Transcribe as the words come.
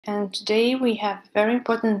and today we have very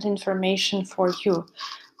important information for you.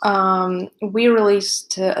 We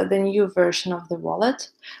released the new version of the wallet,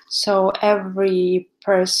 so every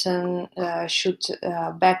person should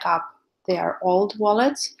back up their old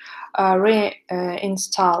wallets,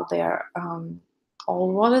 reinstall their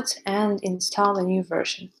old wallets, and install the new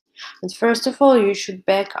version. But first of all, you should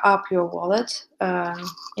back up your wallet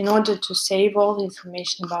in order to save all the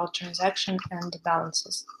information about transaction and the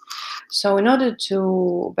balances. So in order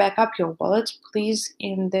to back up your wallet, please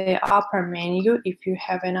in the upper menu, if you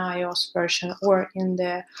have an iOS version, or in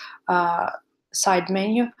the side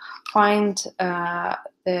menu, find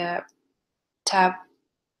the tab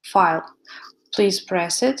File. Please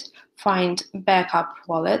press it, find Backup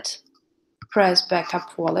Wallet, press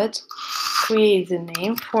Backup Wallet, create the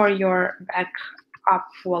name for your backup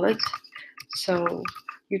wallet. So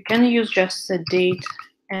you can use just the date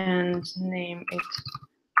and name it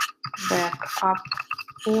Backup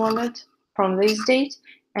Wallet from this date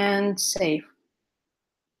and save.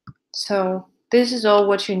 So this is all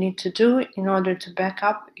what you need to do in order to back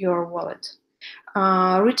up your wallet.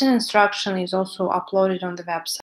 Written instruction is also uploaded on the website.